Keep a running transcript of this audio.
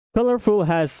Colorful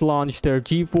has launched their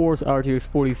GeForce RTX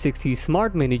 4060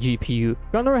 Smart Mini GPU.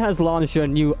 GUNNIR has launched a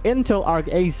new Intel Arc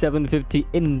A750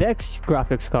 Index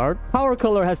graphics card.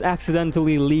 PowerColor has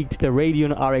accidentally leaked the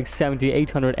Radeon RX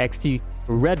 7800 XT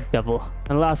Red Devil.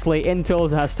 And lastly,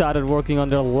 Intel has started working on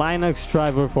their Linux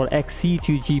driver for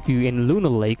XC2 GPU in Lunar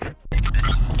Lake.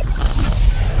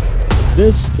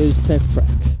 This is Tech Track.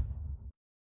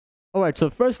 Alright, so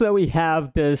firstly we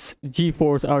have this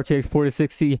GeForce RTX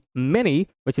 4060 Mini,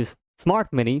 which is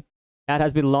Smart Mini. That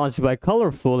has been launched by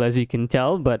Colorful, as you can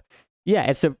tell. But yeah,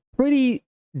 it's a pretty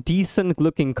decent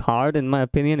looking card in my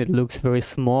opinion. It looks very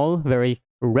small, very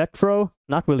retro.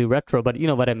 Not really retro, but you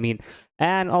know what I mean.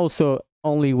 And also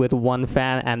only with one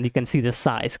fan, and you can see the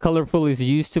size. Colorful is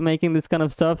used to making this kind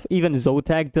of stuff. Even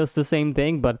Zotac does the same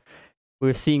thing, but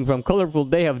we're seeing from Colorful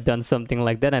they have done something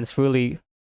like that, and it's really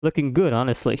looking good,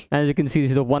 honestly. As you can see, this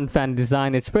is a one fan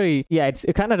design. It's pretty, yeah,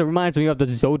 it kind of reminds me of the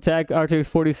Zotac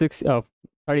RTX 4060,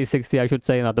 3060, I should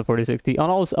say, not the 4060.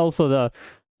 And also the,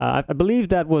 I believe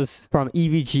that was from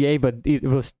EVGA, but it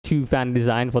was two fan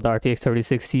design for the RTX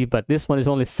 3060. But this one is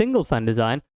only single fan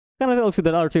design. Kind of also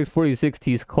that RTX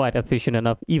 4060 is quite efficient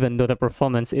enough, even though the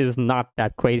performance is not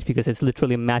that great because it's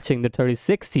literally matching the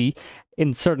 3060.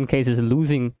 In certain cases,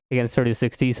 losing against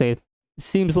 3060. So it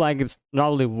seems like it's not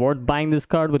really worth buying this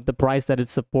card with the price that it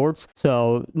supports.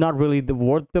 So not really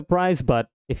worth the price, but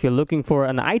if you're looking for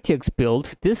an ITX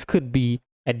build, this could be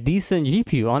a decent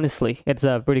GPU, honestly. It's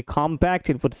pretty compact.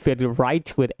 It would fit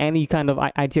right with any kind of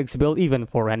ITX build, even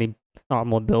for any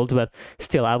normal build. But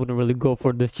still, I wouldn't really go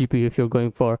for this GPU if you're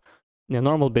going for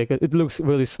normal build. It looks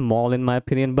really small in my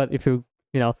opinion, but if you're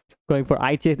going for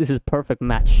ITX, this is perfect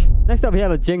match. Next up, we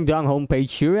have a Jingdong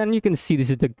homepage here, and you can see this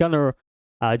is the GUNNIR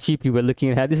GPU we're looking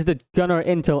at. This is the GUNNIR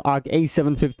Intel Arc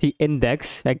A750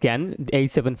 Index. Again, the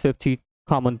A750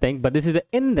 common thing, but this is the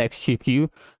Index GPU,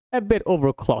 a bit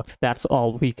overclocked. That's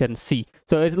all we can see.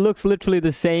 So it looks literally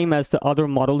the same as the other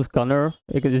models GUNNIR.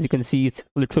 As you can see, it's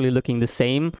literally looking the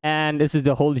same. And this is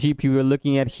the whole GPU we're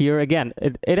looking at here. Again,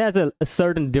 it has a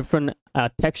certain different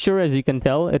texture, as you can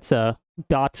tell. It's a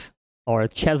dot or a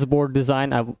chessboard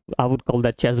design. I would call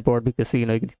that chessboard because you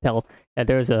can tell that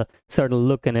there's a certain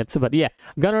look in it. So, but yeah,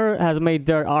 GUNNIR has made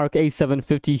their Arc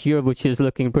A750 here, which is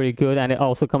looking pretty good, and it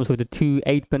also comes with the two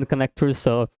 8-pin connectors.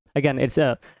 So again, it's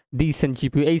a decent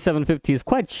GPU. A750 is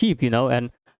quite cheap,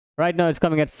 and right now it's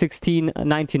coming at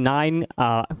 1699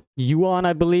 yuan,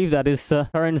 I believe that is the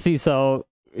currency. So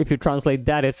if you translate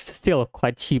that, it's still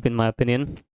quite cheap in my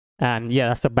opinion. And yeah,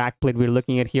 that's the backplate we're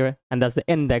looking at here, and that's the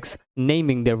Index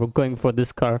naming they were going for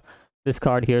this card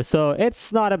here. So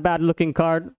it's not a bad looking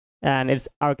card, and it's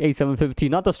Arc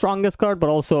A750, not the strongest card, but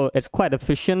also it's quite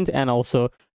efficient, and also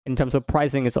in terms of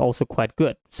pricing, it's also quite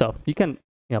good. So you can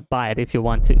buy it if you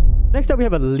want to. Next up, we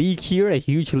have a leak here, a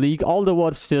huge leak. All the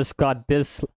Watts just got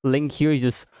this link here. You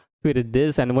just tweeted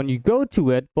this, and when you go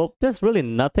to it, well, there's really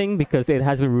nothing because it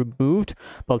has been removed.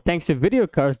 Well, thanks to video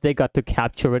cards, they got to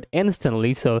capture it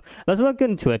instantly. So let's look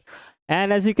into it.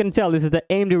 And as you can tell, this is the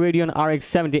AMD Radeon RX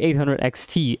 7800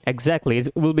 XT. Exactly, it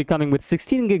will be coming with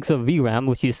 16 gigs of VRAM,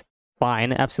 which is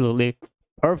fine, absolutely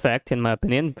perfect in my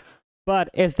opinion.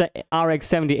 But it's the RX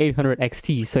 7800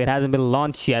 XT, so it hasn't been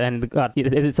launched yet, and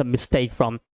it is a mistake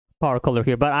from PowerColor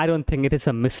here. But I don't think it is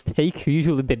a mistake.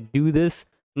 Usually they do this.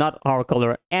 Not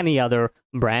PowerColor, any other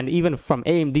brand, even from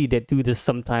AMD, they do this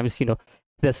sometimes.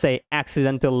 They say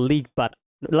accidental leak, but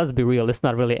let's be real, it's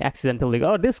not really accidental leak.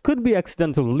 Oh, this could be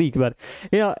accidental leak, but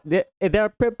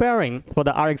they're preparing for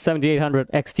the RX 7800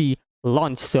 XT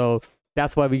launch, so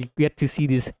that's why we get to see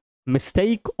this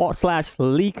mistake or /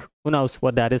 leak. Who knows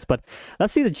what that is? But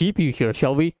let's see the GPU here,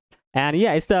 shall we? And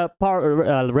yeah, it's the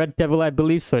Red Devil, I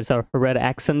believe, so it's a red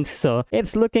accent. So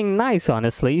it's looking nice,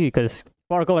 honestly, because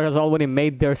PowerColor has already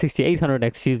made their 6800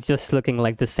 XT just looking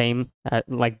like the same,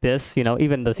 like this,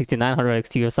 even the 6900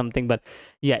 XT or something. But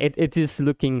yeah, it is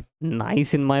looking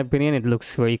nice in my opinion. It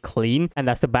looks very clean, and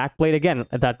that's the backplate again.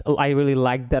 That I really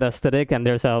like that aesthetic, and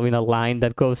there's a line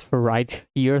that goes for right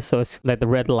here, so it's like the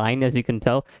red line, as you can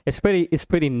tell. It's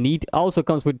pretty neat. Also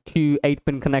comes with two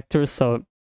 8-pin connectors, so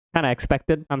kind of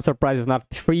expected. I'm surprised it's not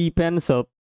 3-pin, so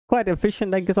quite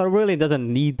efficient, I guess. It really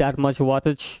doesn't need that much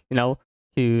wattage,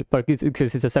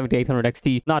 because it's a 7800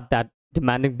 XT, not that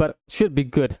demanding, but should be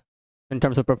good in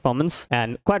terms of performance.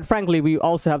 And quite frankly, we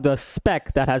also have the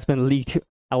spec that has been leaked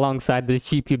alongside the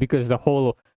GPU because the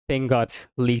whole thing got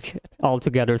leaked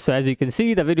altogether. So as you can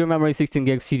see, the video memory 16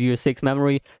 gig CDR6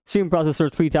 memory, stream processor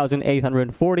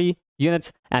 3840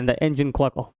 units, and the engine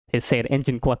clock. Oh they say it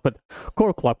engine clock, but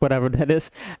core clock, whatever that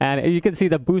is. And you can see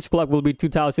the boost clock will be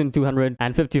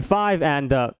 2255,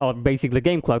 and or basically the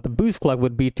game clock, the boost clock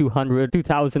would be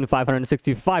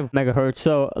 2565 megahertz.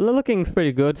 So looking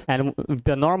pretty good. And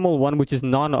the normal one, which is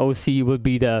non-OC, would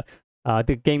be the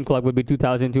game clock would be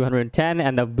 2210,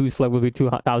 and the boost clock would be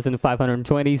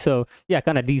 2520. So yeah,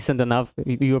 kind of decent enough.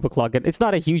 You overclock it. It's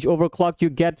not a huge overclock you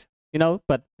get, you know,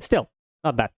 but still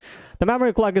not bad. The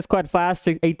memory clock is quite fast,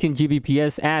 18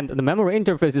 Gbps, and the memory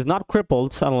interface is not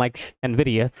crippled, unlike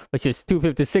NVIDIA, which is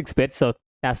 256-bit, so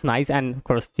that's nice. And of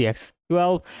course,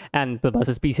 TX12, and the bus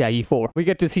is PCIe 4. We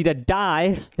get to see the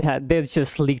die. They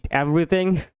just leaked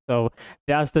everything. So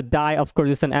that's the die. Of course,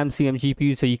 it's an MCM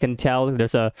GPU, so you can tell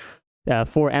there's a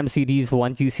 4 MCDs,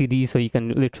 1 GCD, so you can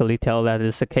literally tell that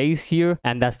is the case here.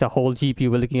 And that's the whole GPU.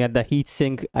 We're looking at the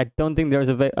heatsink. I don't think there's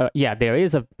a yeah, there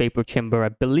is a vapor chamber. I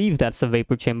believe that's a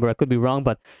vapor chamber. I could be wrong,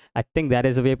 but I think that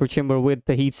is a vapor chamber with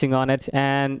the heatsink on it.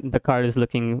 And the card is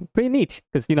looking pretty neat,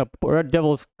 because you know, Red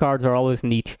Devil's cards are always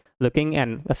neat looking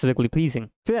and aesthetically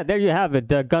pleasing. So yeah, there you have it.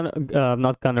 The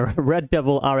not GUNNIR, Red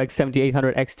Devil RX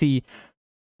 7800 XT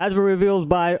has been revealed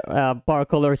by Power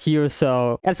Color here.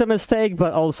 So it's a mistake,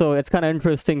 but also it's kind of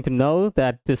interesting to know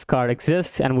that this card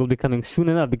exists and will be coming soon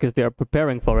enough, because they are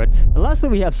preparing for it. And lastly,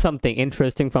 we have something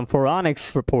interesting from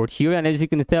Phoronix report here, and as you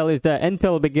can tell is that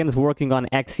Intel begins working on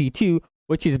XE2,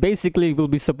 which is basically will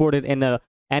be supported in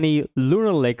any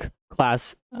Lunar Lake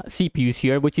class CPUs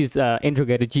here, which is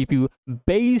integrated GPU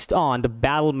based on the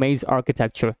Battle Maze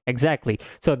architecture. Exactly.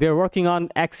 So they're working on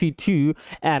XE2,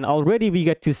 and already we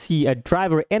get to see a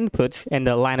driver input in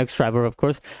the Linux driver, of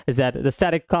course, is that the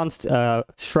static const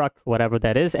struct, whatever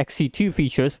that is, XE2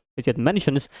 features, which it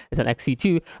mentions is an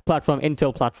XE2 platform,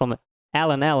 Intel platform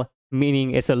LNL,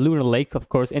 meaning it's a Lunar Lake, of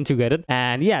course, integrated.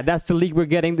 And yeah, that's the leak we're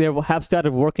getting. They have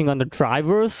started working on the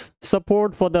drivers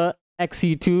support for the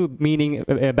XE2, meaning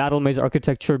Battle Maze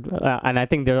architecture, and I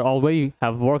think they already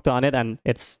have worked on it, and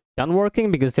it's done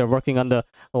working because they're working on the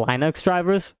Linux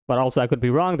drivers. But also, I could be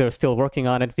wrong, they're still working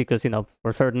on it because, you know,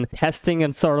 for certain testing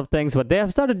and sort of things, but they have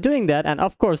started doing that. And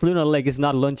of course, Lunar Lake is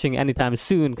not launching anytime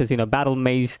soon, because, you know, Battle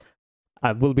Maze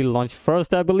will be launched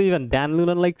first, I believe, and then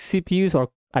Lunar Lake CPUs, or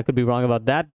I could be wrong about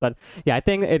that. But yeah, I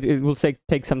think it will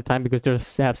take some time, because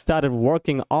they have started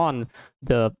working on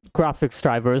the graphics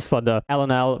drivers for the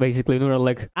LNL, basically Lunar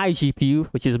Lake iGPU,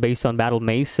 which is based on Battle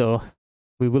Maze. So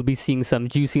we will be seeing some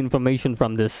juicy information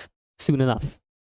from this soon enough.